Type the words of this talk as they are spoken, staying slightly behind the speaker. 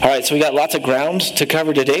right, so we got lots of ground to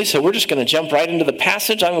cover today, so we're just going to jump right into the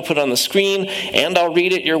passage. I'm going to put it on the screen, and I'll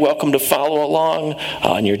read it. You're welcome to follow along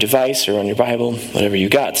on your device or on your Bible, whatever you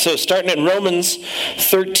got. So starting in Romans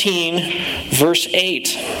 13, verse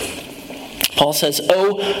 8, Paul says,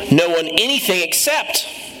 "Owe no one anything except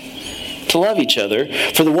to love each other,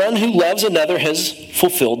 for the one who loves another has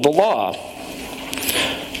fulfilled the law.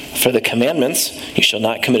 For the commandments, you shall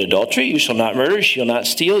not commit adultery, you shall not murder, you shall not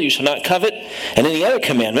steal, you shall not covet, and any other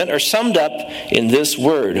commandment are summed up in this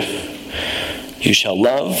word: you shall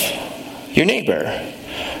love your neighbor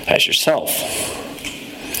as yourself.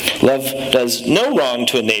 Love does no wrong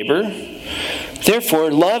to a neighbor.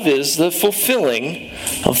 Therefore, love is the fulfilling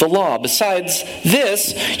of the law. Besides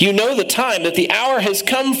this, you know the time, that the hour has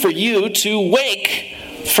come for you to wake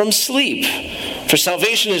from sleep. For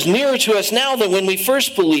salvation is nearer to us now than when we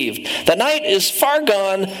first believed. The night is far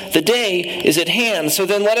gone, the day is at hand. So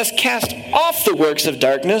then let us cast off the works of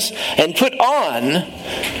darkness and put on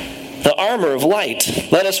the armor of light.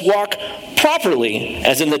 Let us walk properly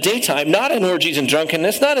as in the daytime, not in orgies and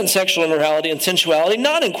drunkenness, not in sexual immorality and sensuality,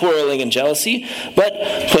 not in quarreling and jealousy, but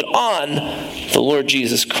put on the Lord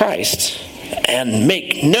Jesus Christ and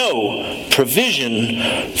make no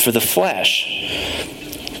provision for the flesh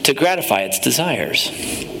to gratify its desires."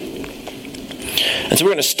 And so we're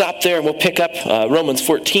going to stop there and we'll pick up Romans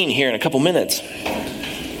 14 here in a couple minutes.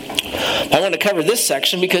 I want to cover this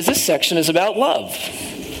section because this section is about love.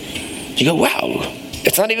 You go, wow,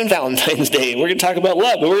 it's not even Valentine's Day. We're going to talk about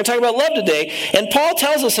love, but we're going to talk about love today. And Paul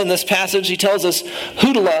tells us in this passage, he tells us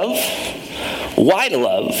who to love, why to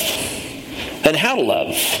love, and how to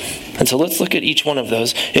love. And so let's look at each one of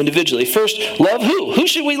those individually. First, love who? Who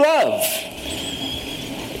should we love?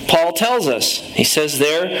 Paul tells us, he says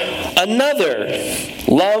there, another.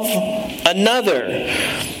 Love another.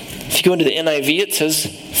 If you go into the NIV, it says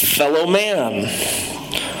fellow man.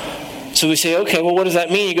 So we say, okay, well, what does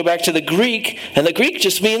that mean? You go back to the Greek, and the Greek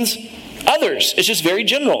just means others. It's just very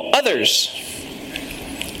general, others.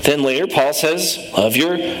 Then later, Paul says, love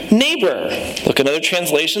your neighbor. Look at other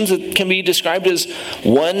translations. It can be described as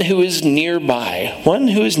one who is nearby. One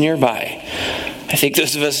who is nearby. I think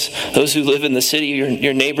those who live in the city,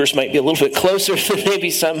 your neighbors might be a little bit closer than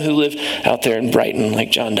maybe some who live out there in Brighton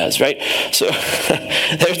like John does, right? So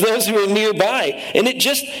there's those who are nearby. And it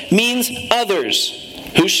just means others.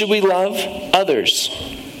 Who should we love? Others.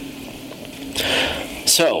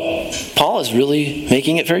 So Paul is really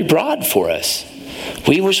making it very broad for us.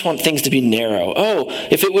 We just want things to be narrow. Oh,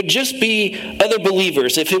 if it would just be other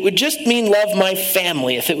believers, if it would just mean love my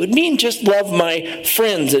family, if it would mean just love my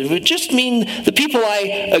friends, if it would just mean the people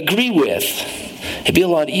I agree with, it'd be a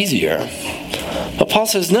lot easier. But Paul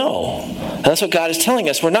says no. And that's what God is telling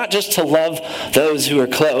us. We're not just to love those who are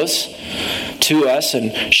close to us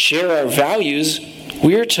and share our values.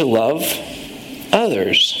 We're to love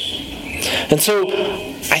others. And so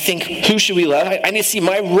I think, who should we love? I need to see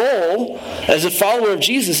my role as a follower of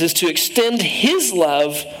Jesus is to extend his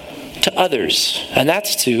love to others. And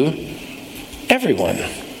that's to everyone.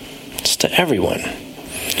 It's to everyone.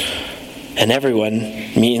 And everyone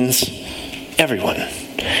means everyone.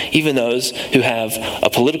 Even those who have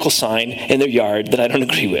a political sign in their yard that I don't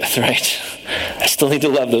agree with, right? I still need to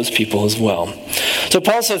love those people as well. So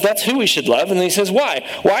Paul says that's who we should love. And then he says, why?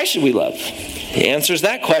 Why should we love? He answers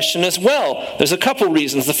that question as well. There's a couple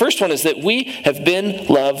reasons. The first one is that we have been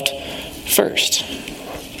loved first.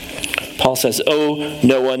 Paul says, owe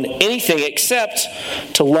no one anything except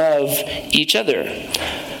to love each other.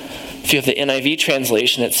 If you have the NIV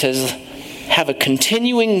translation, it says, have a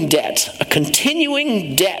continuing debt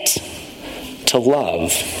to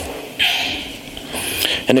love.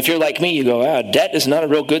 And if you're like me, you go, debt is not a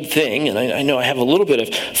real good thing. And I know I have a little bit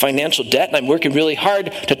of financial debt, and I'm working really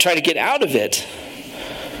hard to try to get out of it.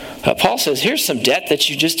 Paul says, here's some debt that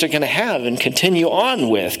you just are going to have and continue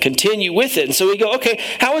with it. And so we go, okay,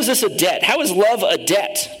 how is this a debt? How is love a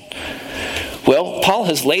debt? Well, Paul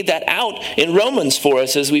has laid that out in Romans for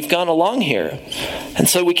us as we've gone along here. And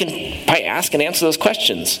so we can probably ask and answer those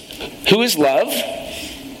questions. Who is love?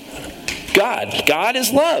 God. God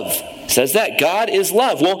is love. It says that. God is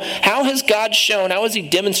love. Well, how has God shown, how has he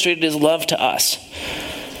demonstrated his love to us?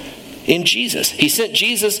 In Jesus. He sent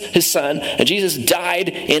Jesus, his son, and Jesus died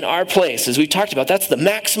in our place. As we talked about, that's the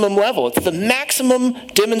maximum level. It's the maximum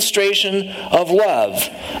demonstration of love.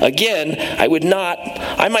 Again, I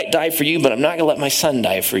might die for you, but I'm not going to let my son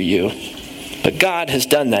die for you. But God has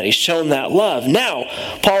done that. He's shown that love. Now,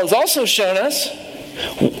 Paul has also shown us,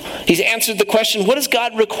 he's answered the question, what does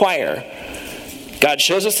God require? God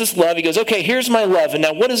shows us this love. He goes, okay, here's my love. And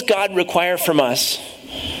now what does God require from us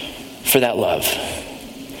for that love?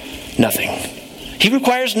 Nothing. He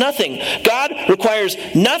requires nothing. God requires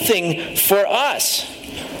nothing for us.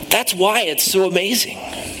 That's why it's so amazing.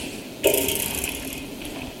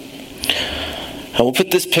 And we'll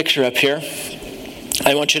put this picture up here.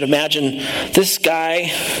 I want you to imagine this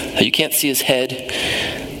guy. You can't see his head.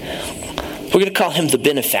 We're going to call him the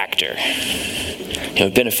benefactor. A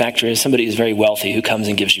benefactor is somebody who's very wealthy who comes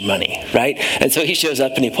and gives you money, right? And so he shows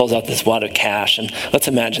up and he pulls out this wad of cash, and let's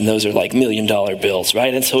imagine those are like $1 million bills,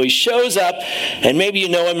 right? And so he shows up, and maybe you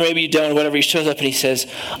know him, maybe you don't, whatever. He shows up and he says,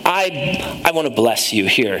 I want to bless you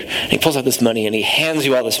here. And he pulls out this money and he hands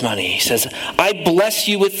you all this money. He says, I bless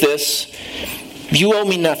you with this. You owe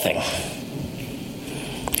me nothing.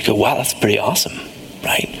 You go, wow, that's pretty awesome,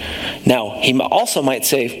 right? Now, he also might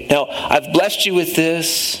say, now, I've blessed you with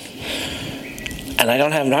this, and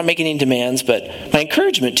I'm not making any demands, but my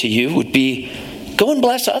encouragement to you would be, go and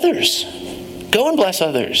bless others. Go and bless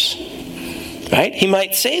others. Right? He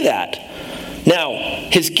might say that. Now,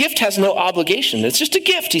 his gift has no obligation. It's just a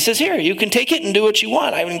gift. He says, here, you can take it and do what you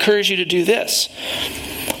want. I would encourage you to do this.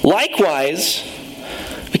 Likewise,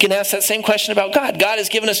 we can ask that same question about God. God has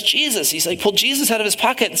given us Jesus. He's like pulled Jesus out of his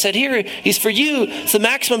pocket and said, here, he's for you. It's the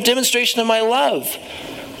maximum demonstration of my love.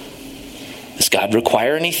 Does God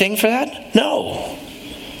require anything for that? No.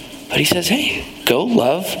 But he says, hey, go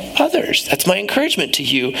love others. That's my encouragement to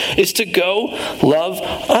you, is to go love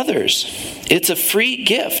others. It's a free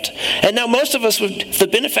gift. And now most of us, if the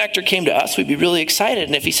benefactor came to us, we'd be really excited.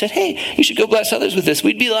 And if he said, hey, you should go bless others with this,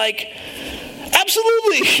 we'd be like,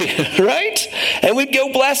 absolutely, right? And we'd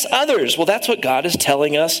go bless others. Well, that's what God is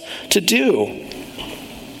telling us to do.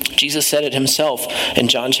 Jesus said it himself in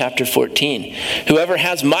John chapter 14. Whoever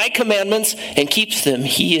has my commandments and keeps them,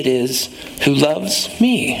 he it is who loves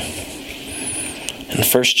me. In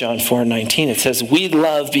 1 John 4:19, it says, we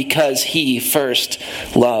love because he first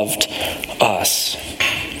loved us.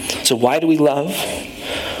 So why do we love?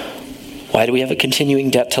 Why do we have a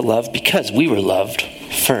continuing debt to love? Because we were loved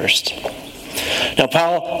first. Now,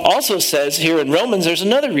 Paul also says here in Romans, there's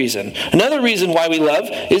another reason. Another reason why we love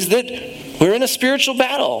is that we're in a spiritual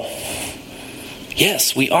battle.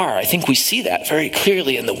 Yes, we are. I think we see that very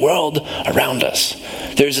clearly in the world around us.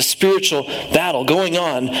 There's a spiritual battle going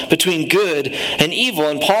on between good and evil.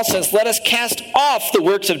 And Paul says, let us cast off the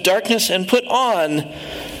works of darkness and put on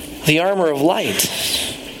the armor of light.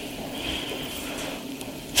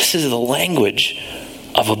 This is the language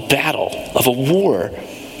of a battle, of a war,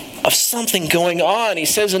 of something going on. He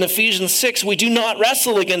says in Ephesians 6, we do not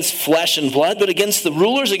wrestle against flesh and blood, but against the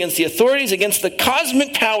rulers, against the authorities, against the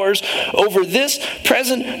cosmic powers over this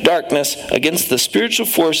present darkness, against the spiritual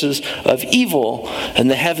forces of evil in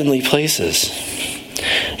the heavenly places.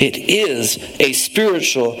 It is a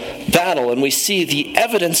spiritual battle, and we see the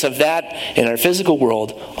evidence of that in our physical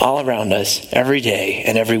world all around us every day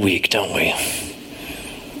and every week, don't we?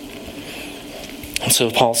 And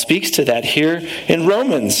so Paul speaks to that here in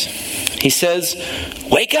Romans. He says,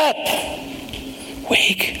 wake up.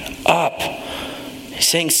 Wake up. He's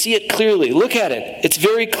saying, see it clearly. Look at it. It's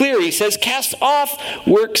very clear. He says, cast off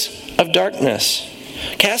works of darkness.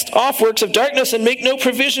 Cast off works of darkness and make no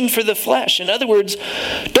provision for the flesh. In other words,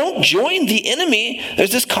 don't join the enemy.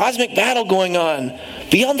 There's this cosmic battle going on.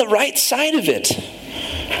 Be on the right side of it.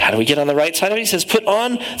 How do we get on the right side of it? He says, put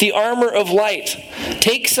on the armor of light.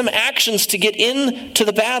 Take some actions to get into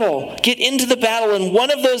the battle. Get into the battle, and one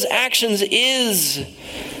of those actions is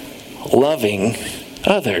loving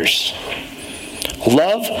others.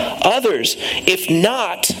 Love others. If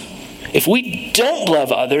we don't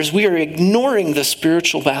love others, we are ignoring the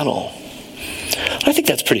spiritual battle. I think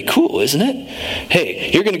that's pretty cool, isn't it? Hey,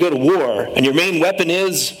 you're going to go to war, and your main weapon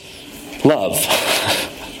is love.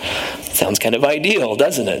 Sounds kind of ideal,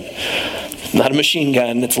 doesn't it? Not a machine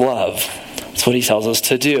gun, it's love. That's what he tells us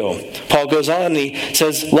to do. Paul goes on and he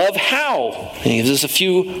says, love how? And he gives us a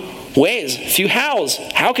few ways, a few hows.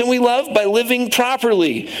 How can we love? By living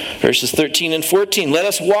properly. Verses 13 and 14. Let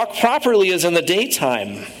us walk properly as in the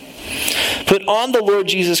daytime. Put on the Lord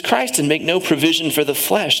Jesus Christ and make no provision for the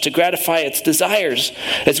flesh to gratify its desires.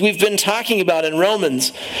 As we've been talking about in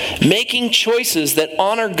Romans, making choices that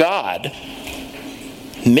honor God,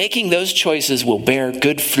 making those choices will bear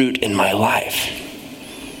good fruit in my life.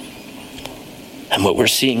 And what we're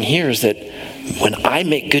seeing here is that when I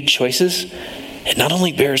make good choices, it not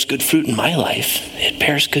only bears good fruit in my life, it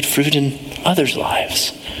bears good fruit in others'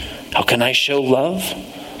 lives. How can I show love?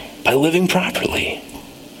 By living properly.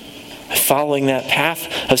 By following that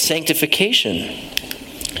path of sanctification.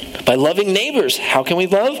 By loving neighbors. How can we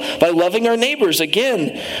love? By loving our neighbors.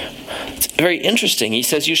 Again, it's very interesting. He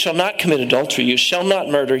says, you shall not commit adultery, you shall not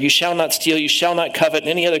murder, you shall not steal, you shall not covet, and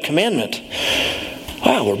any other commandment.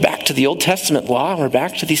 Wow, we're back back to the Old Testament law and we're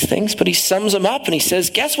back to these things, but he sums them up and he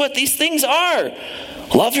says, guess what these things are?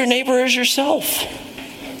 Love your neighbor as yourself.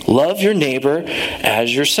 Love your neighbor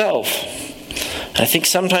as yourself. I think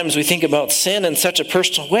sometimes we think about sin in such a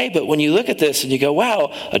personal way, but when you look at this and you go,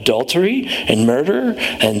 wow, adultery and murder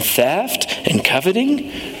and theft and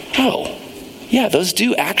coveting, oh, yeah, those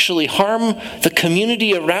do actually harm the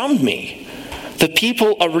community around me, the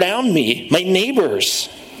people around me, my neighbors.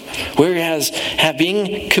 Whereas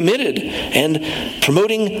being committed and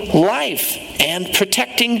promoting life and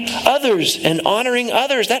protecting others and honoring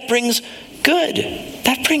others, that brings good.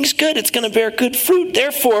 That brings good. It's going to bear good fruit.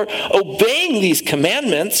 Therefore, obeying these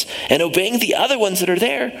commandments and obeying the other ones that are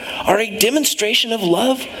there are a demonstration of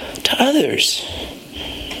love to others.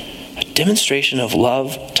 A demonstration of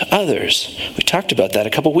love to others. We talked about that a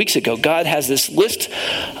couple weeks ago. God has this list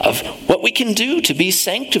of what we can do to be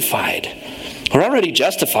sanctified. We're already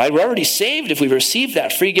justified. We're already saved if we receive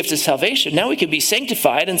that free gift of salvation. Now we can be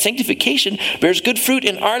sanctified, and sanctification bears good fruit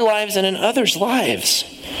in our lives and in others' lives.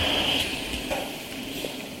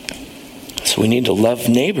 So we need to love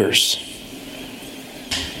neighbors.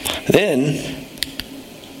 Then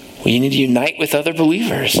we need to unite with other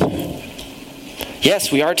believers.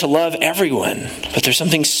 Yes, we are to love everyone, but there's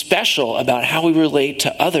something special about how we relate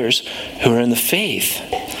to others who are in the faith.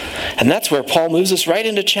 And that's where Paul moves us right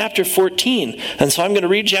into chapter 14. And so I'm going to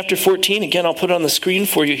read chapter 14. Again, I'll put it on the screen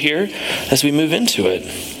for you here as we move into it.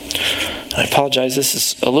 I apologize, this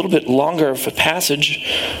is a little bit longer of a passage,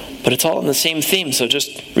 but it's all in the same theme. So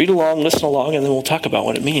just read along, listen along, and then we'll talk about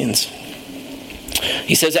what it means.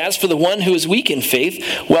 He says, as for the one who is weak in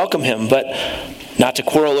faith, welcome him, but not to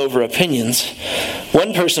quarrel over opinions.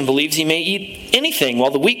 One person believes he may eat anything,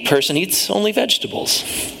 while the weak person eats only vegetables.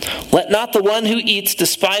 Let not the one who eats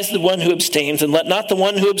despise the one who abstains, and let not the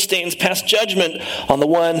one who abstains pass judgment on the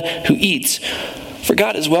one who eats, for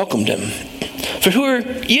God has welcomed him. For who are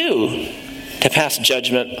you to pass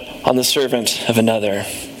judgment on the servant of another?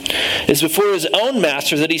 It is before his own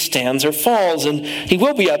master that he stands or falls, and he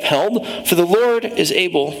will be upheld, for the Lord is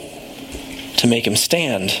able to make him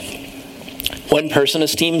stand. One person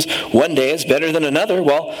esteems one day as better than another,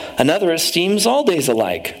 while another esteems all days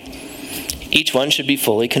alike. Each one should be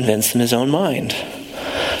fully convinced in his own mind.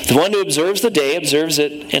 The one who observes the day observes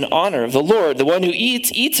it in honor of the Lord. The one who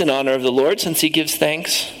eats, eats in honor of the Lord, since he gives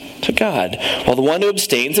thanks to God. While the one who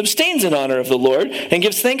abstains, abstains in honor of the Lord and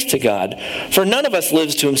gives thanks to God. For none of us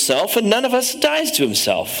lives to himself, and none of us dies to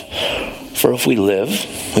himself. For if we live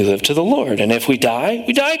to the Lord. And if we die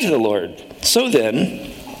to the Lord. So then,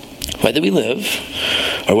 whether we live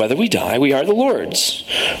or whether we die, we are the Lord's.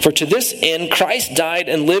 For to this end Christ died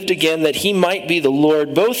and lived again, that he might be the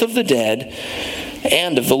Lord both of the dead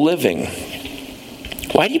and of the living.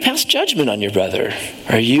 Why do you pass judgment on your brother?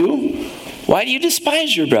 Why do you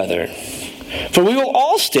despise your brother? For we will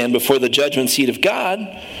all stand before the judgment seat of God.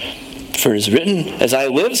 For it is written, as I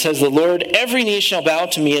live, says the Lord, every knee shall bow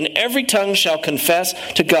to me, and every tongue shall confess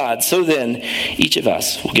to God. So then, each of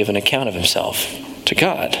us will give an account of himself to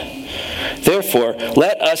God. Therefore,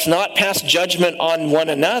 let us not pass judgment on one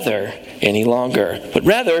another any longer, but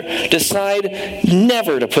rather decide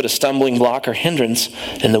never to put a stumbling block or hindrance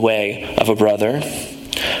in the way of a brother.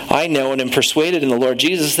 I know and am persuaded in the Lord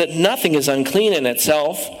Jesus that nothing is unclean in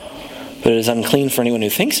itself, but it is unclean for anyone who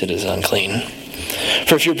thinks it is unclean.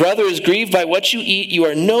 For if your brother is grieved by what you eat, you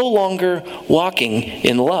are no longer walking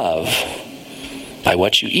in love. By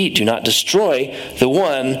what you eat, do not destroy the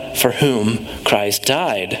one for whom Christ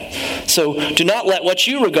died. So do not let what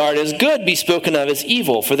you regard as good be spoken of as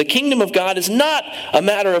evil. For the kingdom of God is not a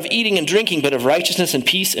matter of eating and drinking, but of righteousness and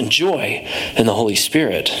peace and joy in the Holy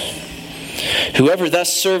Spirit. Whoever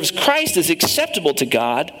thus serves Christ is acceptable to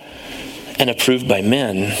God and approved by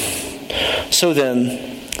men. So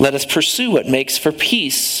then, let us pursue what makes for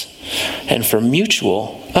peace and for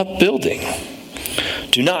mutual upbuilding.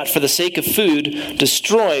 Do not, for the sake of food,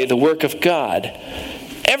 destroy the work of God.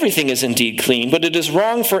 Everything is indeed clean, but it is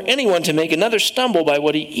wrong for anyone to make another stumble by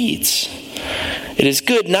what he eats. It is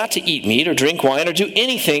good not to eat meat or drink wine or do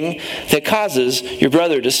anything that causes your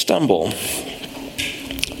brother to stumble.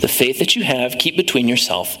 The faith that you have, keep between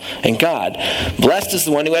yourself and God. Blessed is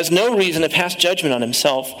the one who has no reason to pass judgment on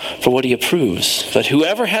himself for what he approves. But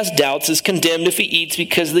whoever has doubts is condemned if he eats,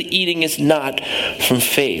 because the eating is not from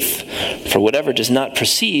faith. For whatever does not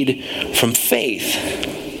proceed from faith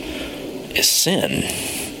is sin.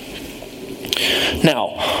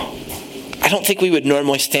 Now, I don't think we would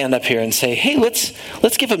normally stand up here and say, hey,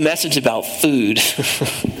 let's give a message about food.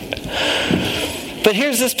 But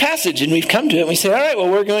here's this passage, and we've come to it, and we say, all right, well,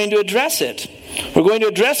 we're going to address it. We're going to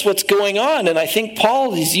address what's going on, and I think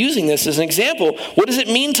Paul is using this as an example. What does it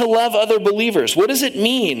mean to love other believers? What does it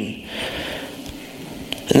mean?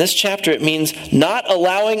 In this chapter, it means not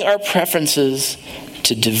allowing our preferences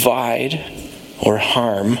to divide or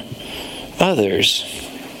harm others.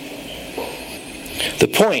 The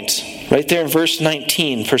point, right there in verse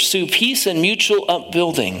 19, pursue peace and mutual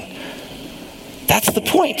upbuilding. That's the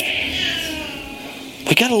point.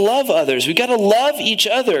 We got to love others. We got to love each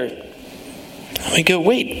other. And we go,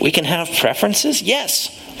 wait, we can have preferences?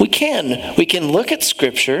 Yes, we can. We can look at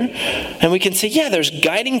Scripture and we can say, yeah, there's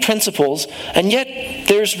guiding principles, and yet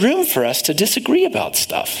there's room for us to disagree about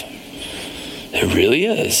stuff. There really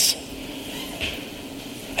is.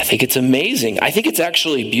 I think it's amazing. I think it's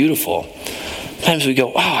actually beautiful. Sometimes we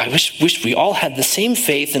go, I wish we all had the same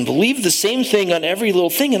faith and believed the same thing on every little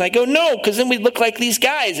thing. And I go, no, because then we'd look like these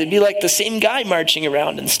guys. It'd be like the same guy marching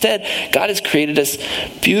around. Instead, God has created us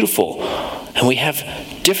beautiful. And we have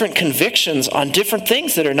different convictions on different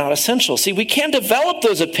things that are not essential. See, we can't develop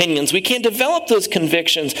those opinions. We can't develop those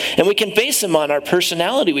convictions. And we can base them on our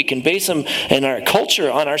personality. We can base them in our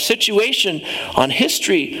culture, on our situation, on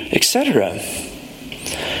history, etc.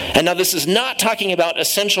 And now this is not talking about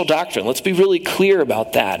essential doctrine. Let's be really clear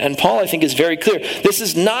about that. And Paul, I think, is very clear. This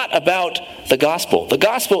is not about the gospel. The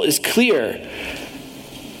gospel is clear.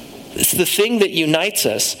 It's the thing that unites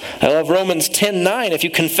us. I love Romans 10:9. If you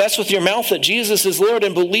confess with your mouth that Jesus is Lord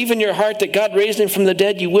and believe in your heart that God raised him from the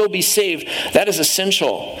dead, you will be saved. That is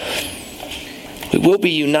essential. We will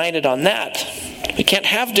be united on that. We can't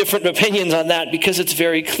have different opinions on that because it's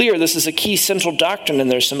very clear. This is a key central doctrine,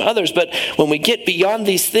 and there's some others. But when we get beyond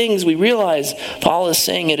these things, we realize Paul is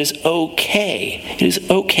saying it is okay. It is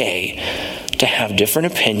okay to have different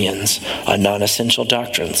opinions on non-essential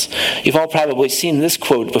doctrines. You've all probably seen this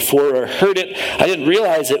quote before or heard it. I didn't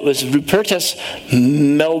realize it was Rupertus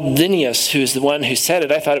Meldenius who is the one who said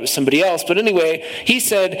it. I thought it was somebody else. But anyway, he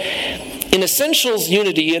said, in essentials,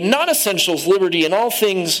 unity. In non-essentials, liberty. In all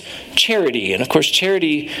things, charity. And of course,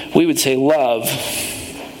 charity, we would say love.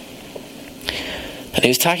 And he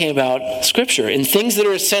was talking about Scripture. In things that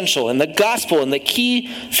are essential, in the gospel, in the key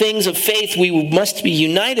things of faith, we must be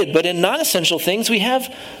united. But in non-essential things, we have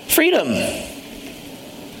freedom.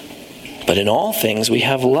 But in all things, we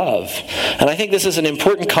have love. And I think this is an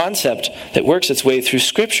important concept that works its way through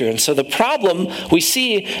Scripture. And so the problem we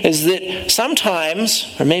see is that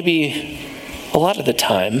sometimes, or maybe a lot of the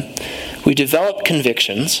time, we develop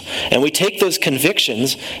convictions, and we take those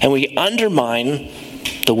convictions and we undermine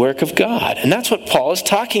the work of God. And that's what Paul is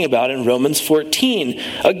talking about in Romans 14.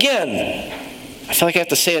 Again, I feel like I have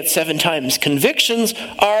to say it 7 times. Convictions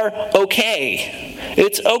are okay.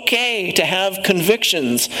 It's okay to have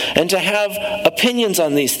convictions and to have opinions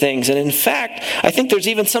on these things. And in fact, I think there's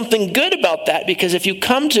even something good about that, because if you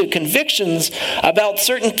come to convictions about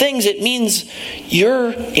certain things, it means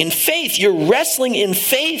you're in faith. You're wrestling in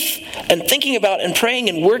faith and thinking about and praying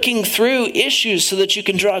and working through issues so that you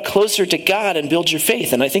can draw closer to God and build your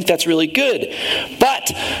faith. And I think that's really good.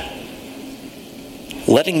 But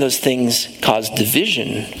letting those things cause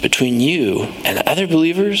division between you and other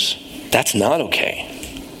believers, that's not okay.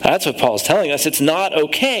 That's what Paul's telling us. It's not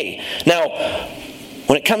okay. Now,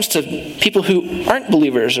 when it comes to people who aren't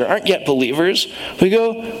believers or aren't yet believers, we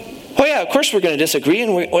go, oh yeah, of course we're going to disagree,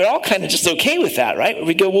 and we're all kind of just okay with that, right?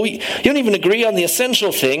 We go, well, you don't even agree on the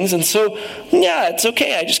essential things, and so, yeah, it's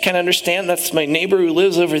okay. I just kind of understand that's my neighbor who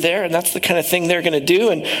lives over there, and that's the kind of thing they're going to do,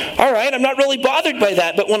 and all right, I'm not really bothered by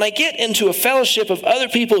that. But when I get into a fellowship of other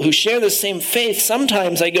people who share the same faith,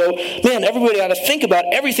 sometimes I go, man, everybody ought to think about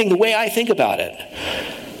everything the way I think about it.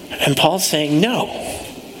 And Paul's saying, no,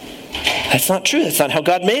 that's not true. That's not how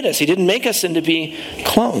God made us. He didn't make us into be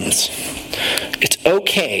clones. It's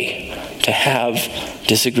okay to have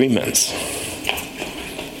disagreements.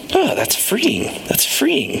 Oh, that's freeing. That's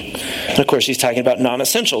freeing. And of course, he's talking about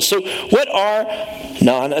non-essentials. So what are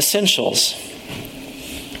non-essentials?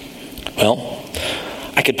 Well,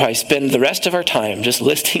 I could probably spend the rest of our time just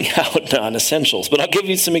listing out non-essentials, but I'll give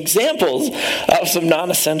you some examples of some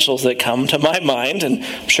non-essentials that come to my mind, and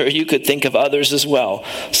I'm sure you could think of others as well.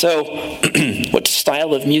 So, what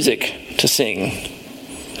style of music to sing?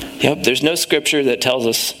 Yep, there's no scripture that tells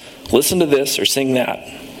us, listen to this or sing that.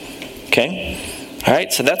 Okay? All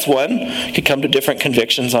right, so that's one. You could come to different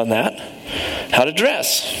convictions on that. How to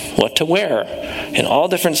dress, what to wear, in all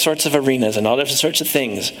different sorts of arenas and all different sorts of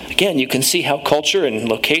things. Again, you can see how culture and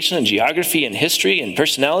location and geography and history and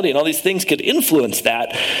personality and all these things could influence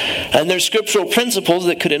that. And there's scriptural principles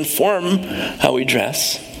that could inform how we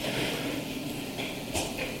dress.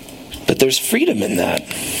 But there's freedom in that.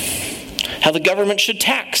 how the government should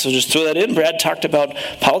tax. So just throw that in. Brad talked about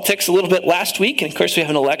politics a little bit last week, and of course we have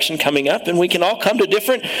an election coming up, and we can all come to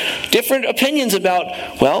different opinions about,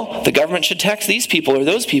 well, the government should tax these people or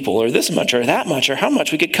those people or this much or that much or how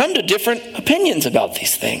much. We could come to different opinions about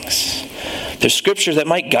these things. There's scripture that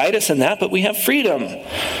might guide us in that, but we have freedom.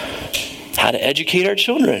 How to educate our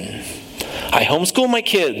children. I homeschool my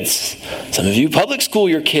kids. Some of you public school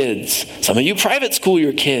your kids. Some of you private school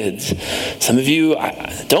your kids. Some of you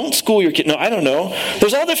don't school your kids. No, I don't know.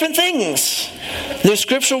 There's all different things. There's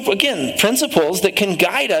scriptural, again, principles that can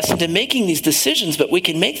guide us into making these decisions, but we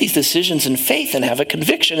can make these decisions in faith and have a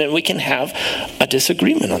conviction, and we can have a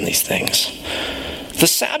disagreement on these things. The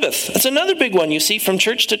Sabbath, that's another big one you see from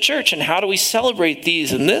church to church. And how do we celebrate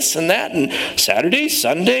these and this and that? And Saturday,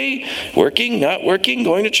 Sunday, working, not working,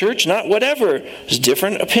 going to church, not whatever. There's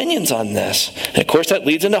different opinions on this. And of course that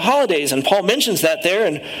leads into holidays. And Paul mentions that there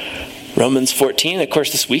in Romans 14. Of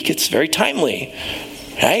course this week it's very timely.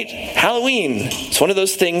 Right? Halloween. It's one of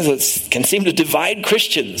those things that can seem to divide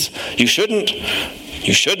Christians. You shouldn't.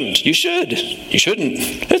 You shouldn't. You should. You shouldn't.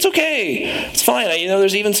 It's okay. It's fine.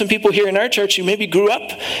 There's even some people here in our church who maybe grew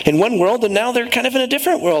up in one world and now they're kind of in a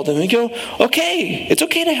different world. And we go, okay, it's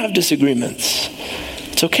okay to have disagreements.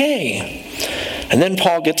 It's okay. And then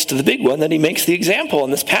Paul gets to the big one that he makes the example in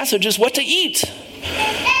this passage is what to eat.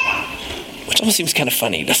 Which almost seems kind of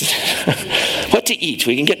funny, doesn't it? What to eat.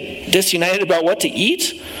 We can get disunited about what to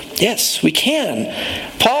eat. Yes, we can.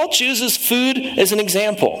 Paul chooses food as an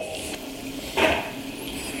example.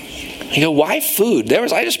 You go, why food?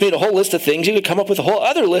 I just made a whole list of things. You could come up with a whole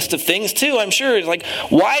other list of things too, I'm sure. It's like,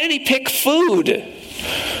 why did he pick food?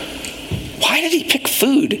 Why did he pick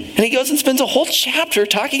food? And he goes and spends a whole chapter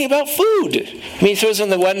talking about food. He throws in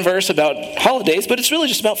the one verse about holidays, but it's really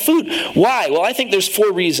just about food. Why? Well, I think there's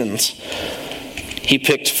 4 reasons he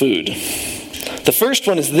picked food. The first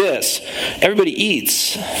one is this. Everybody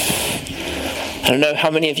eats. I don't know how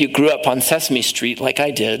many of you grew up on Sesame Street like I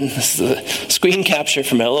did. This is a screen capture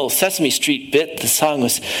from a little Sesame Street bit. The song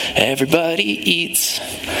was, everybody eats.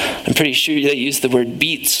 I'm pretty sure they used the word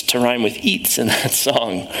beats to rhyme with eats in that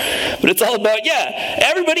song. But it's all about,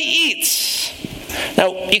 everybody eats.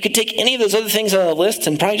 Now, you could take any of those other things on the list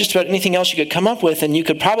and probably just about anything else you could come up with, and you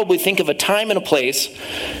could probably think of a time and a place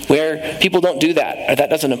where people don't do that, or that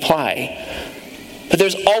doesn't apply. But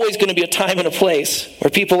there's always going to be a time and a place where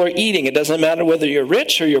people are eating. It doesn't matter whether you're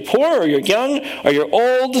rich or you're poor or you're young or you're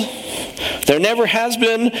old. There never has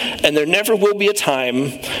been and there never will be a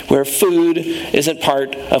time where food isn't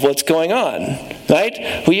part of what's going on.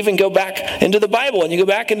 Right? We even go back into the Bible and you go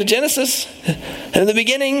back into Genesis. And in the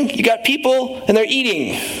beginning, you got people and they're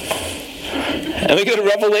eating. And we go to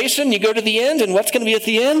Revelation, you go to the end, and what's going to be at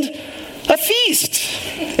the end? A feast.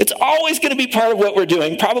 It's always going to be part of what we're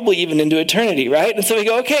doing, probably even into eternity, right? And so we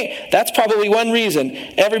go, okay, that's probably one reason.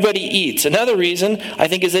 Everybody eats. Another reason, I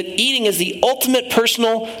think, is that eating is the ultimate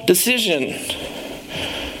personal decision.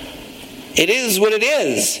 It is what it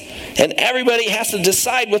is. And everybody has to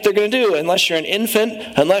decide what they're going to do, unless you're an infant,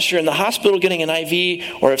 unless you're in the hospital getting an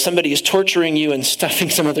IV, or if somebody is torturing you and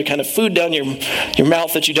stuffing some other kind of food down your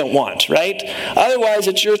mouth that you don't want, right? Otherwise,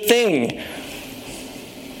 it's your thing.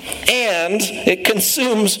 And it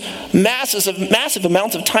consumes massive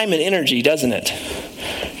amounts of time and energy, doesn't it?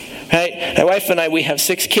 Right? My wife and I, we have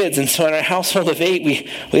 6 kids, and so in our household of 8,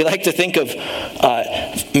 we like to think of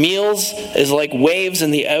meals as like waves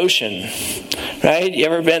in the ocean. Right? You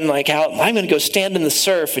ever been like out, I'm going to go stand in the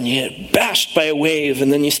surf, and you get bashed by a wave,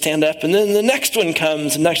 and then you stand up, and then the next one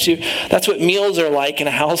comes, and next you. That's what meals are like in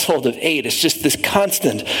a household of 8. It's just this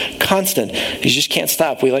constant. You just can't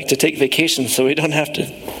stop. We like to take vacations so we don't have to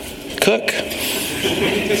cook.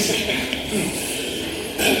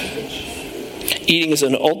 Eating is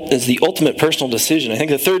the ultimate personal decision. I think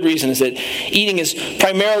the third reason is that eating is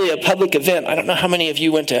primarily a public event. I don't know how many of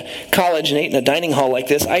you went to college and ate in a dining hall like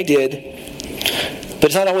this. I did. But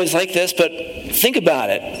it's not always like this, but think about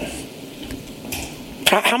it.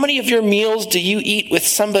 How many of your meals do you eat with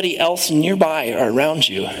somebody else nearby or around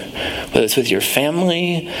you? Whether it's with your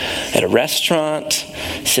family, at a restaurant,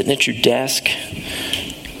 sitting at your desk,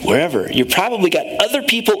 wherever. You probably got other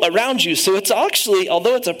people around you. So it's actually,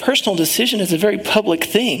 although it's a personal decision, it's a very public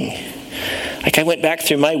thing. Like I went back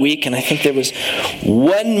through my week and I think there was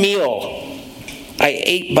one meal I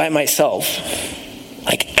ate by myself.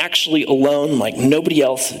 Like actually alone, like nobody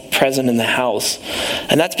else present in the house.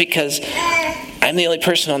 And that's because I'm the only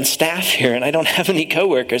person on staff here and I don't have any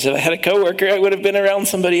coworkers. If I had a coworker, I would have been around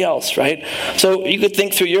somebody else, right? So you could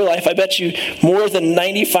think through your life. I bet you more than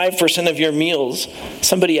 95% of your meals,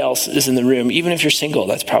 somebody else is in the room. Even if you're single,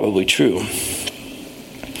 that's probably true.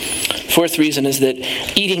 Fourth reason is that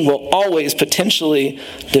eating will always potentially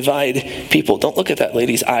divide people. Don't look at that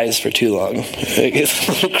lady's eyes for too long. It's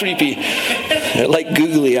a little creepy. They're like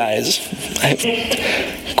googly eyes.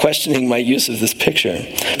 I'm questioning my use of this picture.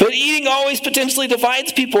 But eating always potentially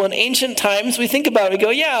divides people. In ancient times, we think about it,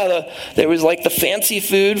 we go, there was like the fancy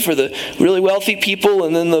food for the really wealthy people,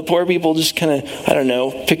 and then the poor people just kind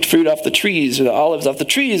of, picked fruit off the trees or the olives off the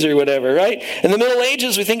trees or whatever, right? In the Middle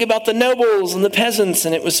Ages, we think about the nobles and the peasants,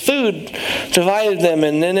 and it was food divided them.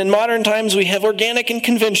 And then in modern times, we have organic and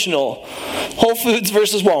conventional, Whole Foods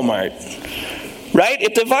versus Walmart. Right?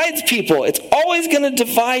 It divides people. It's always going to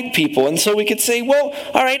divide people. And so we could say, well,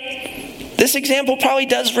 all right, this example probably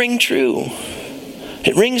does ring true.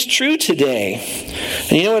 It rings true today.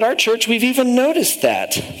 And at our church, we've even noticed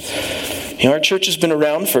that. Our church has been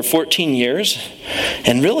around for 14 years.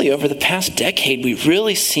 And really, over the past decade, we've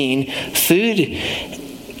really seen food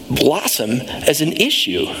blossom as an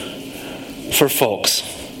issue for folks.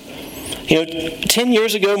 10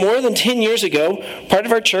 years ago, more than 10 years ago, part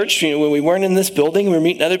of our church, when we weren't in this building, we were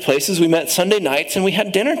meeting other places, we met Sunday nights and we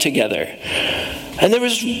had dinner together. And there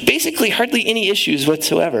was basically hardly any issues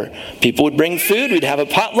whatsoever. People would bring food, we'd have a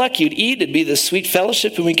potluck, you'd eat, it'd be this sweet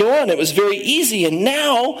fellowship, and we'd go on. It was very easy. And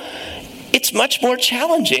now, it's much more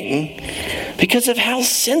challenging because of how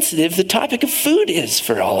sensitive the topic of food is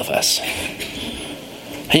for all of us.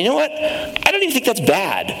 And you know what? I don't even think that's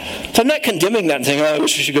bad. So I'm not condemning that and saying, I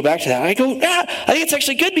wish we should go back to that. I go, I think it's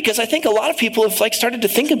actually good because I think a lot of people have started to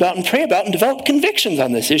think about and pray about and develop convictions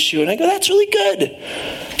on this issue. And I go, that's really good.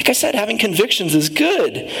 Like I said, having convictions is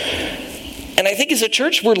good. And I think as a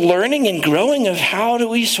church, we're learning and growing of how do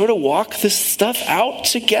we sort of walk this stuff out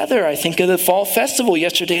together. I think of the fall festival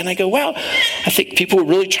yesterday, and I go, wow, I think people are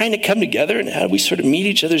really trying to come together, and how do we sort of meet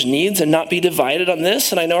each other's needs and not be divided on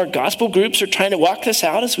this? And I know our gospel groups are trying to walk this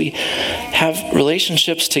out as we have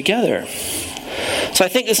relationships together. So I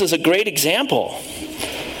think this is a great example.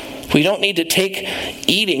 We don't need to take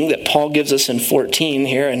eating that Paul gives us in 14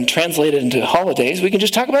 here and translate it into holidays. We can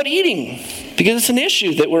just talk about eating because it's an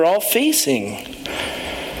issue that we're all facing.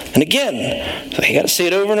 And again, I got to say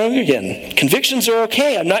it over and over again. Convictions are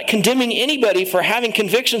okay. I'm not condemning anybody for having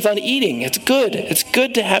convictions on eating. It's good. It's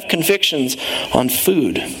good to have convictions on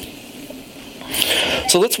food.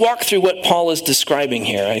 So let's walk through what Paul is describing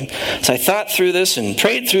here. I thought through this and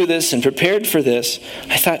prayed through this and prepared for this.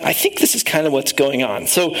 I think this is kind of what's going on.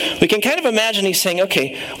 So we can kind of imagine he's saying,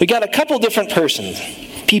 okay, we got a couple different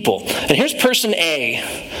people. And here's person A.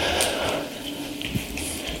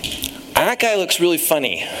 And that guy looks really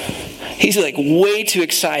funny. He's like way too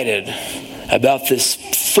excited about this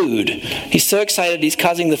food. He's so excited he's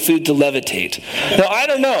causing the food to levitate. Now, I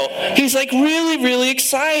don't know. He's like really, really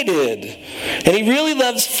excited. And he really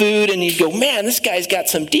loves food, and you go, man, this guy's got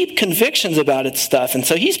some deep convictions about its stuff. And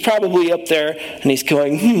so he's probably up there, and he's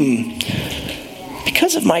going,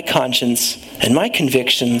 because of my conscience and my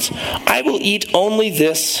convictions, I will eat only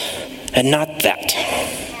this and not that.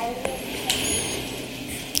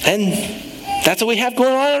 And that's what we have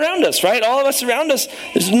going on around us, right? All of us around us,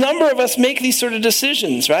 there's a number of us make these sort of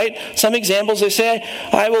decisions, right? Some examples, they say,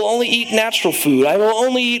 I will only eat natural food. I will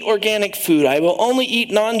only eat organic food. I will only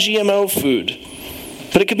eat non-GMO food.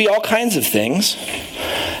 But it could be all kinds of things.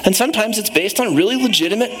 And sometimes it's based on really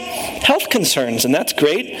legitimate health concerns, and that's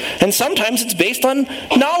great. And sometimes it's based on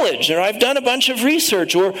knowledge, or I've done a bunch of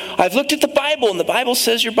research, or I've looked at the Bible, and the Bible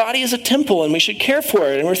says your body is a temple, and we should care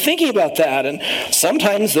for it, and we're thinking about that. And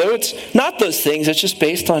sometimes, though, it's not those things. It's just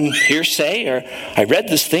based on hearsay, or I read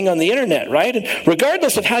this thing on the internet, right? And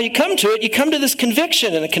regardless of how you come to it, you come to this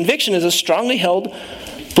conviction, and a conviction is a strongly held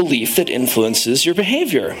belief that influences your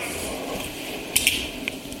behavior.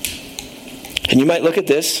 And you might look at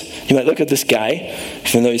this guy,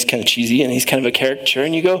 even though he's kind of cheesy and he's kind of a caricature,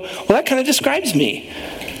 and you go, well, that kind of describes me.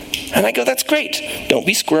 And I go, that's great. Don't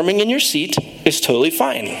be squirming in your seat. It's totally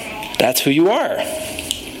fine. That's who you are.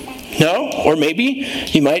 No? Or maybe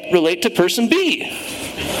you might relate to person B.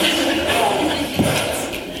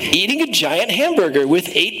 Eating a giant hamburger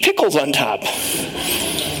with 8 pickles on top.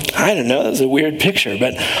 I don't know, that was a weird picture,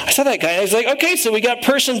 but I saw that guy and I was like, okay, so we got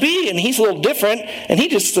person B, and he's a little different, and he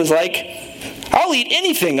just was like, I'll eat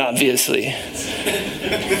anything, obviously.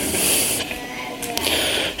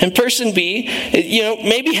 And person B,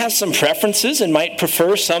 maybe has some preferences and might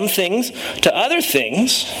prefer some things to other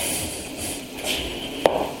things.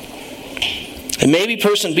 And maybe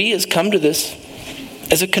person B has come to this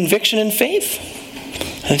as a conviction in faith.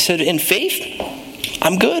 And I said, in faith,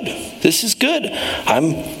 I'm good. This is good.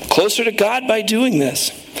 I'm closer to God by doing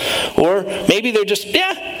this. Or maybe they're just,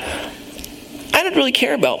 I don't don't really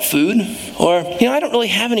care about food, or, I don't really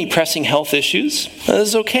have any pressing health issues. This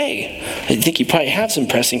is okay. I think you probably have some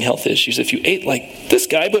pressing health issues if you ate like this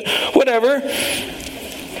guy, but whatever.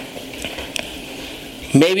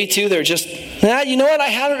 Maybe too, they're just, you know what? I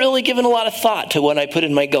haven't really given a lot of thought to what I put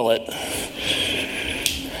in my gullet.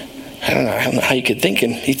 I don't know how you could think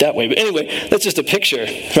and eat that way. But anyway, that's just a picture,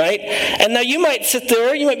 right? And now you might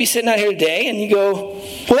be sitting out here today and you go,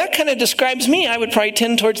 well, that kind of describes me. I would probably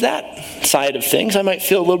tend towards that side of things. I might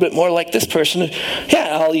feel a little bit more like this person.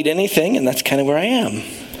 Yeah, I'll eat anything, and that's kind of where I am.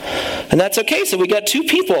 And that's okay. So we got two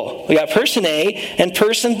people. We got person A and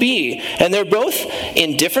person B. And they're both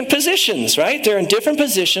in different positions, right? They're in different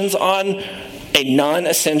positions on a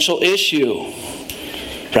non-essential issue,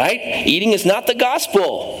 right? Eating is not the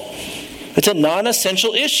gospel. It's a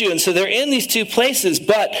non-essential issue. And so they're in these two places.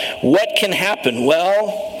 But what can happen?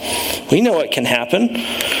 Well, we know what can happen.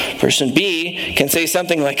 Person B can say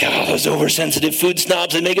something like, those oversensitive food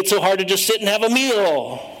snobs, they make it so hard to just sit and have a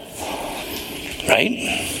meal. Right?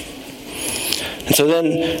 And so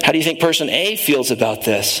then, how do you think person A feels about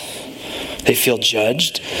this? They feel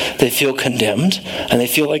judged, they feel condemned, and they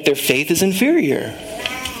feel like their faith is inferior.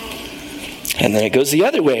 And then it goes the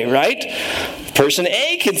other way, right? Person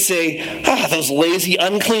A can say, those lazy,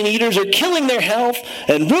 unclean eaters are killing their health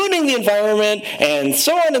and ruining the environment, and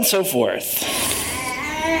so on and so forth.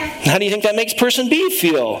 How do you think that makes person B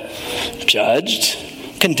feel? Judged,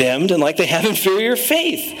 condemned, and like they have inferior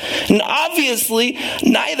faith. And obviously,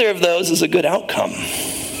 neither of those is a good outcome.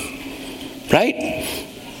 Right?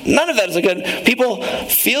 None of that is a good... People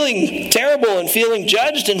feeling terrible and feeling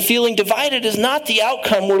judged and feeling divided is not the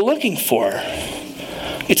outcome we're looking for.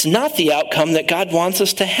 It's not the outcome that God wants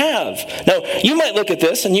us to have. Now, you might look at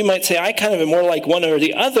this and you might say, I kind of am more like one or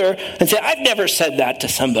the other, and say, I've never said that to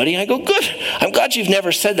somebody. I go, good. I'm glad you've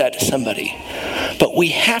never said that to somebody. But we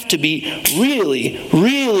have to be really,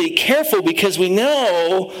 really careful, because we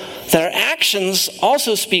know that our actions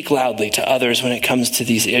also speak loudly to others when it comes to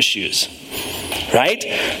these issues. Right?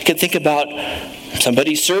 You can think about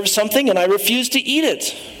somebody serves something and I refuse to eat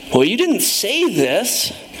it. Well, you didn't say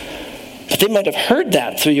this, but they might have heard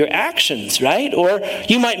that through your actions, right? Or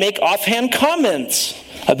you might make offhand comments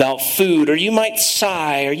about food, or you might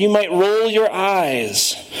sigh, or you might roll your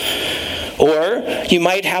eyes. Or you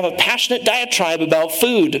might have a passionate diatribe about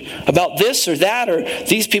food, about this or that, or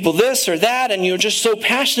these people this or that, and you're just so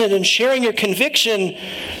passionate in sharing your conviction,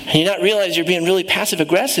 and you not realize you're being really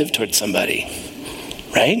passive-aggressive towards somebody,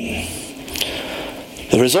 right?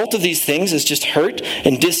 The result of these things is just hurt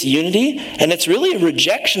and disunity, and it's really a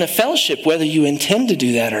rejection of fellowship, whether you intend to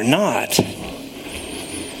do that or not.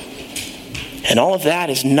 And all of that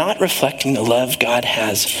is not reflecting the love God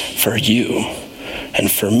has for you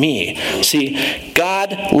and for me. See,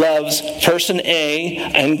 God loves person A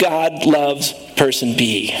and God loves person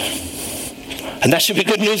B. And that should be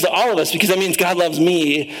good news to all of us, because that means God loves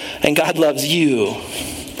me and God loves you.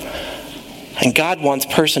 And God wants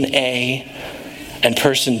person A and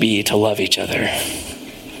person B to love each other.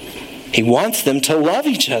 He wants them to love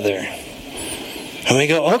each other. And we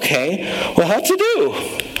go, okay, well, how to do?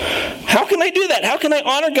 How can I do that? How can I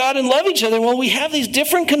honor God and love each other? Well, we have these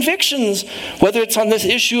different convictions, whether it's on this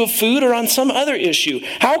issue of food or on some other issue.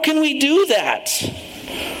 How can we do that?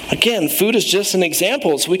 Again, food is just an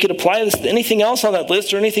example, so we could apply this to anything else on that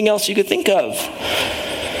list or anything else you could think of.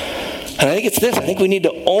 And I think it's this. I think we need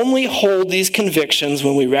to only hold these convictions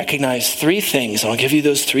when we recognize three things. And I'll give you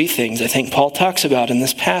those three things I think Paul talks about in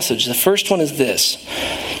this passage. The first one is this.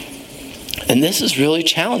 And this is really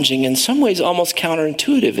challenging, in some ways almost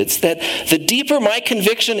counterintuitive. It's that the deeper my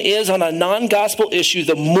conviction is on a non-gospel issue,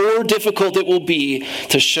 the more difficult it will be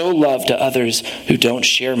to show love to others who don't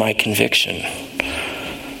share my conviction.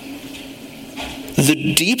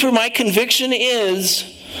 The deeper my conviction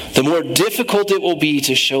is, the more difficult it will be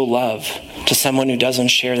to show love to someone who doesn't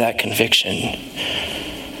share that conviction.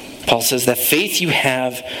 Paul says that faith you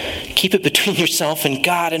have, keep it between yourself and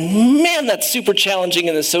God. And man, that's super challenging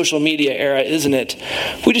in the social media era, isn't it?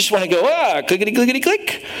 We just want to go, clickety, clickety,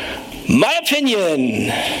 click. My opinion.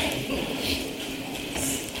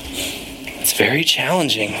 It's very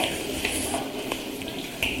challenging.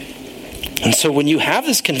 And so when you have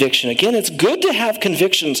this conviction, again, it's good to have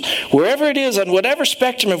convictions wherever it is, on whatever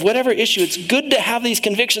spectrum of whatever issue. It's good to have these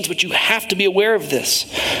convictions, but you have to be aware of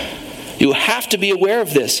this. You have to be aware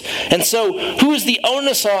of this. And so, who is the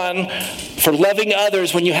onus on for loving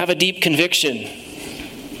others when you have a deep conviction?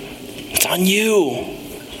 It's on you.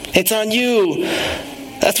 It's on you.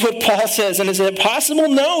 That's what Paul says. And is it possible?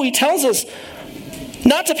 No, he tells us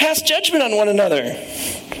not to pass judgment on one another.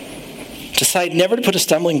 Decide never to put a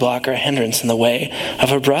stumbling block or a hindrance in the way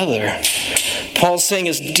of a brother. Paul's saying,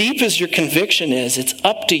 as deep as your conviction is, it's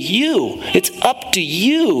up to you. It's up to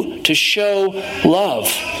you to show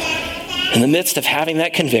love in the midst of having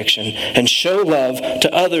that conviction and show love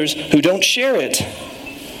to others who don't share it.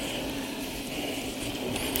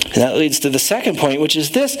 And that leads to the second point, which is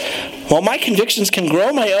this. While my convictions can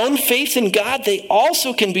grow my own faith in God, they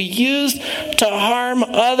also can be used to harm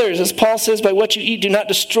others. As Paul says, by what you eat, do not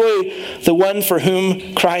destroy the one for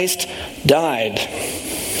whom Christ died.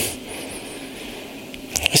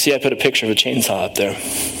 You see, I put a picture of a chainsaw up there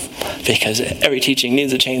because every teaching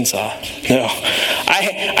needs a chainsaw. No.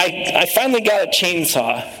 I finally got a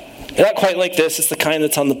chainsaw. Not quite like this. It's the kind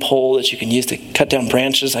that's on the pole that you can use to cut down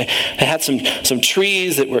branches. I had some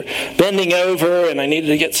trees that were bending over, and I needed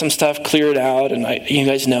to get some stuff cleared out. And you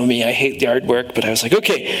guys know me. I hate yard work, but I was like,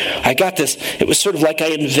 okay, I got this. It was sort of like I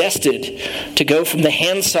invested to go from the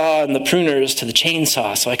handsaw and the pruners to the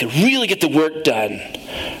chainsaw so I could really get the work done,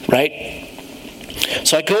 right?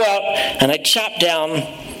 So I go out and I chop down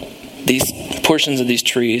these portions of these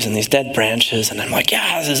trees and these dead branches, and I'm like,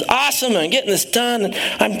 yeah, this is awesome. I'm getting this done, and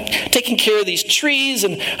I'm taking care of these trees,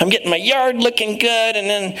 and I'm getting my yard looking good. And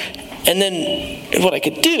then what I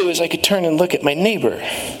could do is I could turn and look at my neighbor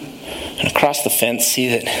and across the fence see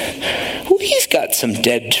that, well, he's got some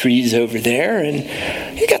dead trees over there, and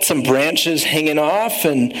he's got some branches hanging off,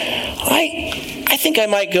 and I think I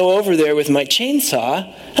might go over there with my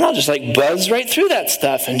chainsaw, and I'll just like buzz right through that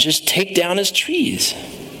stuff and just take down his trees.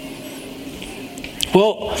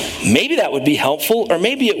 Well, maybe that would be helpful, or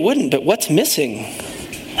maybe it wouldn't, but what's missing?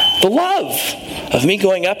 The love of me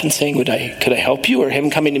going up and saying, could I help you? Or him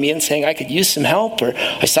coming to me and saying, I could use some help. Or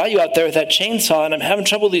I saw you out there with that chainsaw and I'm having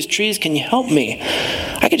trouble with these trees. Can you help me?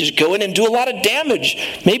 I could just go in and do a lot of damage.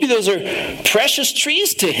 Maybe those are precious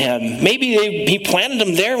trees to him. Maybe he planted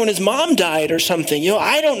them there when his mom died or something.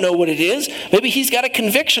 I don't know what it is. Maybe he's got a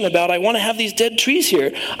conviction about, I want to have these dead trees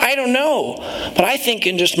here. I don't know. But I think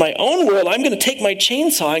in just my own world, I'm going to take my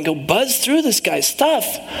chainsaw and go buzz through this guy's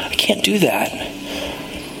stuff. I can't do that.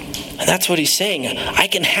 And that's what he's saying. I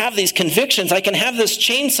can have these convictions. I can have this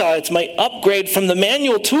chainsaw. It's my upgrade from the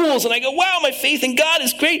manual tools. And I go, wow, my faith in God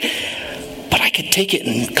is great. But I could take it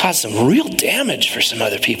and cause some real damage for some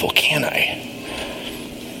other people, can't I?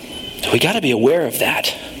 So we got to be aware of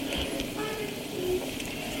that.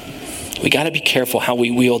 We got to be careful how we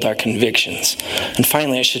wield our convictions. And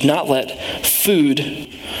finally, I should not let food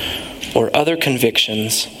or other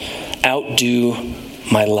convictions outdo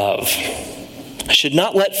my love. I should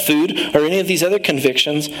not let food or any of these other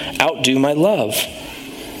convictions outdo my love.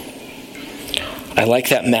 I like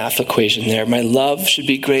that math equation there. My love should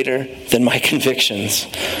be greater than my convictions.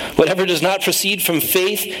 Whatever does not proceed from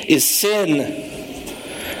faith is sin.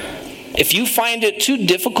 If you find it too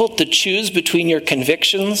difficult to choose between your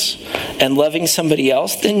convictions and loving somebody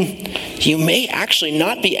else, then you may actually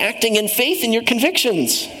not be acting in faith in your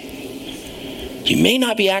convictions. You may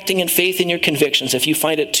not be acting in faith in your convictions if you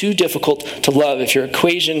find it too difficult to love, if your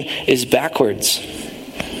equation is backwards.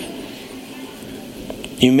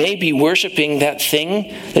 You may be worshiping that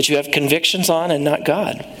thing that you have convictions on and not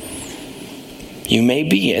God. You may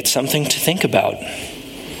be. It's something to think about.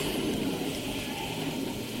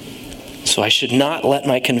 So I should not let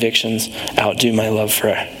my convictions outdo my love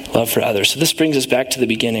for others. So this brings us back to the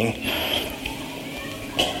beginning.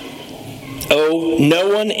 Owe no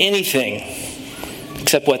one anything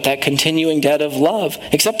except what? That continuing debt of love.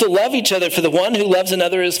 Except to love each other, for the one who loves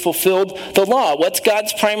another has fulfilled the law. What's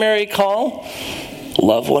God's primary call?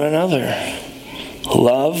 Love one another.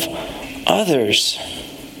 Love others.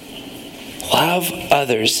 Love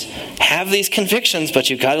others. Have these convictions, but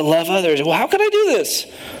you've got to love others. Well, how can I do this?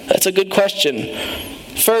 That's a good question.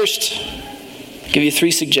 First, I'll give you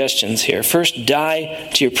 3 suggestions here. First, die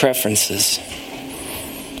to your preferences.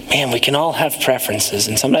 Man, we can all have preferences,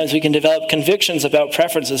 and sometimes we can develop convictions about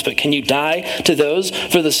preferences, but can you die to those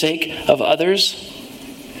for the sake of others?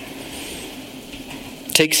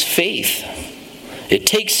 It takes faith. It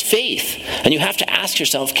takes faith. And you have to ask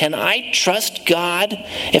yourself, can I trust God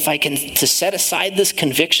if I can to set aside this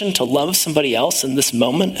conviction to love somebody else in this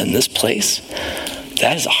moment, in this place?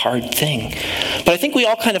 That is a hard thing. But I think we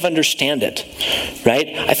all kind of understand it, right?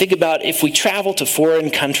 I think about if we travel to foreign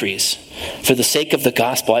countries for the sake of the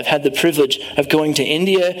gospel. I've had the privilege of going to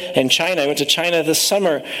India and China. I went to China this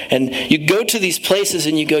summer, and you go to these places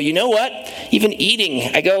and you go, you know what? Even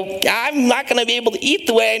eating, I go, I'm not going to be able to eat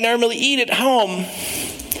the way I normally eat at home.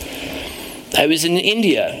 I was in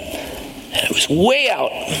India, and it was way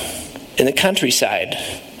out in the countryside,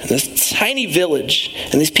 in this tiny village,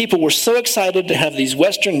 and these people were so excited to have these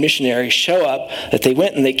Western missionaries show up that they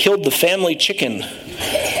went and they killed the family chicken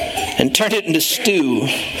and turned it into stew.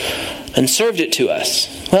 and served it to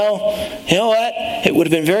us. Well, you know what? It would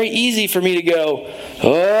have been very easy for me to go,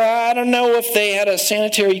 I don't know if they had a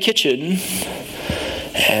sanitary kitchen,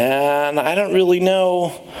 and I don't really know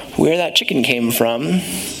where that chicken came from.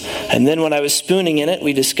 And then when I was spooning in it,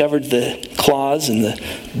 we discovered the claws and the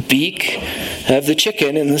beak of the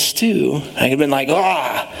chicken in the stew. I could have been like,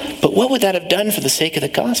 but what would that have done for the sake of the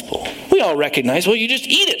gospel? We all recognize, well, you just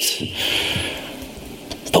eat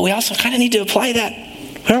it. But we also kind of need to apply that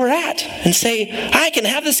where we're at and say, I can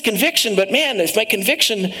have this conviction, but man, if my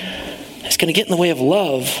conviction is going to get in the way of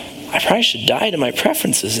love, I probably should die to my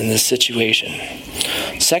preferences in this situation.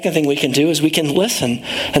 Second thing we can do is we can listen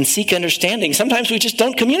and seek understanding. Sometimes we just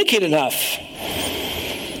don't communicate enough.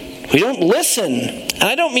 We don't listen. And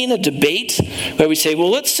I don't mean a debate where we say, well,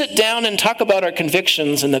 let's sit down and talk about our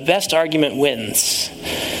convictions and the best argument wins.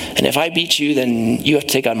 And if I beat you, then you have to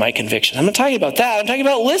take on my conviction. I'm not talking about that. I'm talking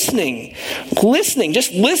about listening. Listening.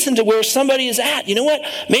 Just listen to where somebody is at. You know what?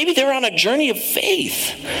 Maybe they're on a journey of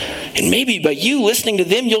faith. And maybe by you listening to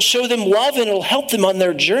them, you'll show them love and it'll help them on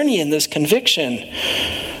their journey in this conviction.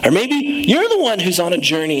 Or maybe you're the one who's on a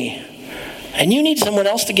journey and you need someone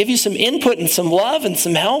else to give you some input and some love and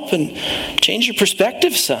some help and change your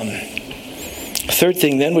perspective some. Third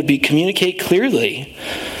thing then would be communicate clearly.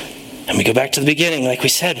 And we go back to the beginning, like we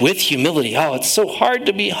said, with humility. It's so hard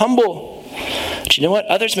to be humble. But you know what?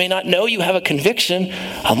 Others may not know you have a conviction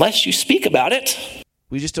unless you speak about it.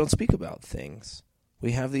 We just don't speak about things.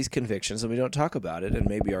 We have these convictions and we don't talk about it. And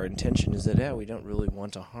maybe our intention is that, we don't really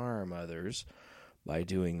want to harm others by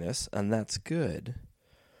doing this. And that's good.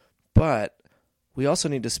 But we also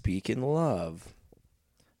need to speak in love.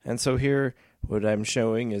 And so here, what I'm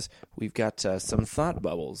showing is we've got some thought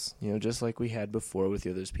bubbles, just like we had before with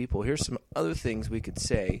the other people. Here's some other things we could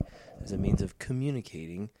say as a means of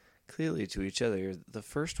communicating clearly to each other. The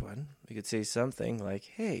first one, we could say something like,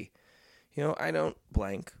 hey, I don't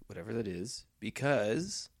blank, whatever that is,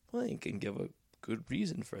 because blank, and give a good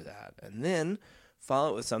reason for that. And then follow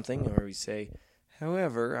it with something where we say,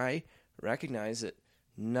 however, I recognize that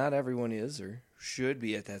not everyone is or should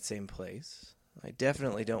be at that same place. I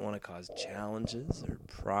definitely don't want to cause challenges or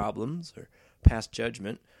problems or pass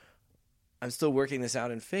judgment. I'm still working this out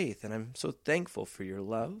in faith, and I'm so thankful for your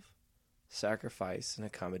love, sacrifice, and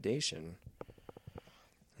accommodation.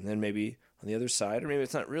 And then maybe on the other side, or maybe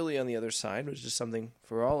it's not really on the other side, but it's just something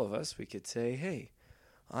for all of us, we could say, hey,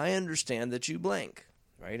 I understand that you blank,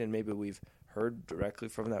 right? And maybe we've heard directly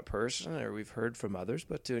from that person or we've heard from others,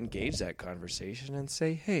 but to engage that conversation and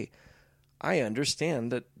say, hey, I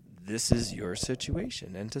understand that this is your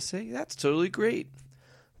situation, and to say that's totally great.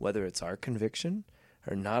 Whether it's our conviction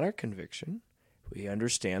or not our conviction, we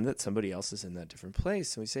understand that somebody else is in that different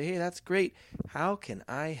place. And we say, hey, that's great. How can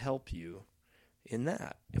I help you in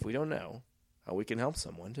that? If we don't know how we can help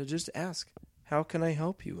someone, to just ask, how can I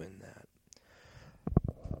help you in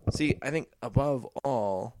that? See, I think above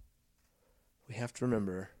all, we have to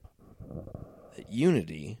remember that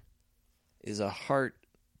unity is a heart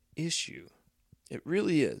issue. It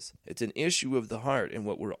really is. It's an issue of the heart, and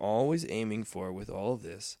what we're always aiming for with all of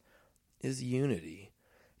this is unity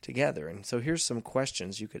together. And so here's some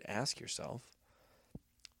questions you could ask yourself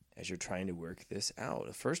as you're trying to work this out.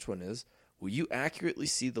 The first one is, will you accurately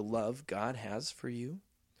see the love God has for you?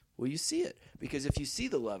 Will you see it? Because if you see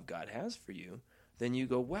the love God has for you, then you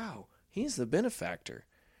go, wow, he's the benefactor.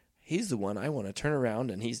 He's the one I want to turn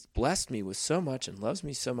around, and he's blessed me with so much and loves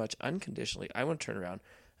me so much unconditionally. I want to turn around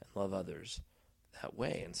and love others that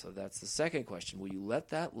way. And so that's the second question. Will you let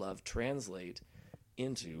that love translate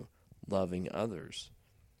into loving others?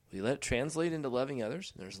 Will you let it translate into loving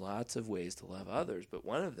others? And there's lots of ways to love others, but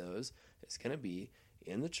one of those is going to be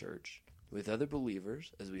in the church with other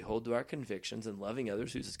believers as we hold to our convictions and loving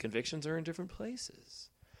others whose convictions are in different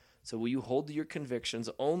places. So will you hold to your convictions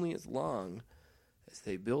only as long as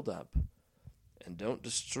they build up and don't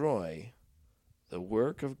destroy the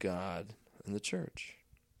work of God in the church?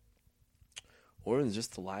 Or in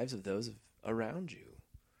just the lives of those around you?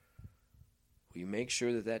 Will you make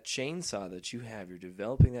sure that that chainsaw that you have, you're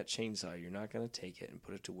developing that chainsaw, you're not going to take it and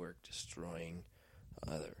put it to work destroying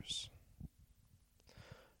others?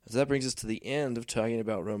 So that brings us to the end of talking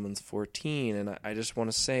about Romans 14, and I just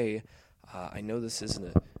want to say, I know this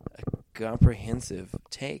isn't a comprehensive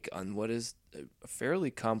take on what is a fairly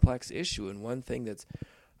complex issue, and one thing that's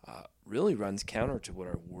really runs counter to what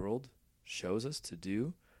our world shows us to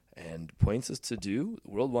do and points us to do.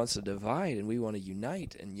 The world wants to divide, and we want to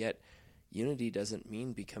unite, and yet unity doesn't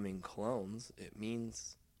mean becoming clones. It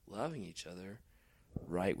means loving each other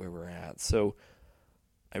right where we're at. So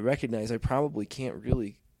I recognize I probably can't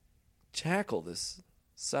really tackle this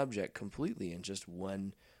subject completely in just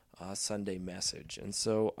one Sunday message. And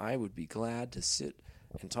so I would be glad to sit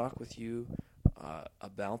and talk with you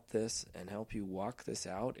about this and help you walk this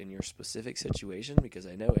out in your specific situation, because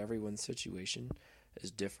I know everyone's situation is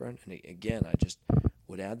different. And again, I just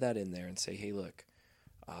would add that in there and say, hey, look,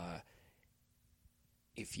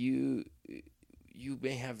 if you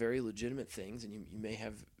may have very legitimate things, and you may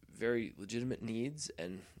have very legitimate needs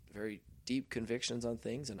and very deep convictions on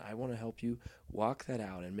things, and I want to help you walk that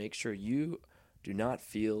out and make sure you do not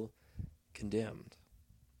feel condemned,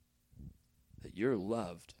 that you're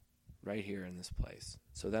loved right here in this place.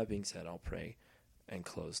 So that being said, I'll pray and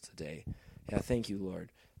close today. Yeah, thank you,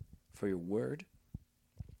 Lord, for your word.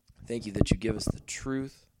 Thank you that you give us the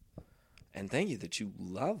truth, and thank you that you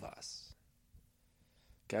love us.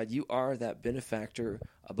 God, you are that benefactor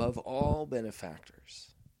above all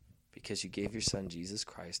benefactors, because you gave your Son, Jesus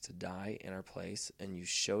Christ, to die in our place, and you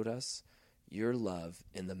showed us your love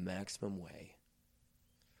in the maximum way.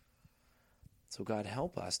 So God,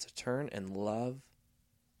 help us to turn and love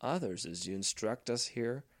others as you instruct us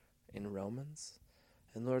here in Romans.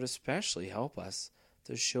 And Lord, especially help us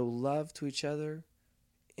to show love to each other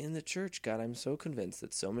in the church. God, I'm so convinced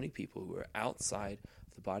that so many people who are outside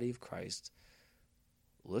the body of Christ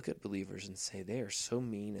look at believers and say they are so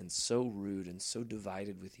mean and so rude and so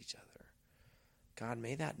divided with each other. God,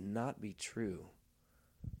 may that not be true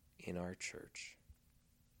in our church.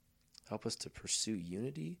 Help us to pursue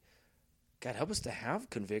unity. God, help us to have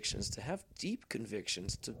convictions, to have deep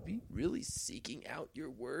convictions, to be really seeking out your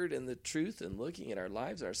word and the truth and looking at our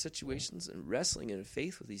lives, our situations, and wrestling in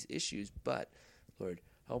faith with these issues. But, Lord,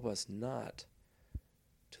 help us not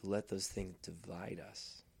to let those things divide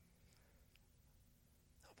us.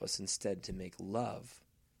 Help us instead to make love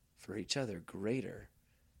for each other greater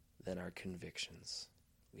than our convictions.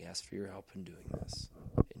 We ask for your help in doing this.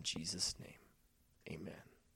 In Jesus' name, amen.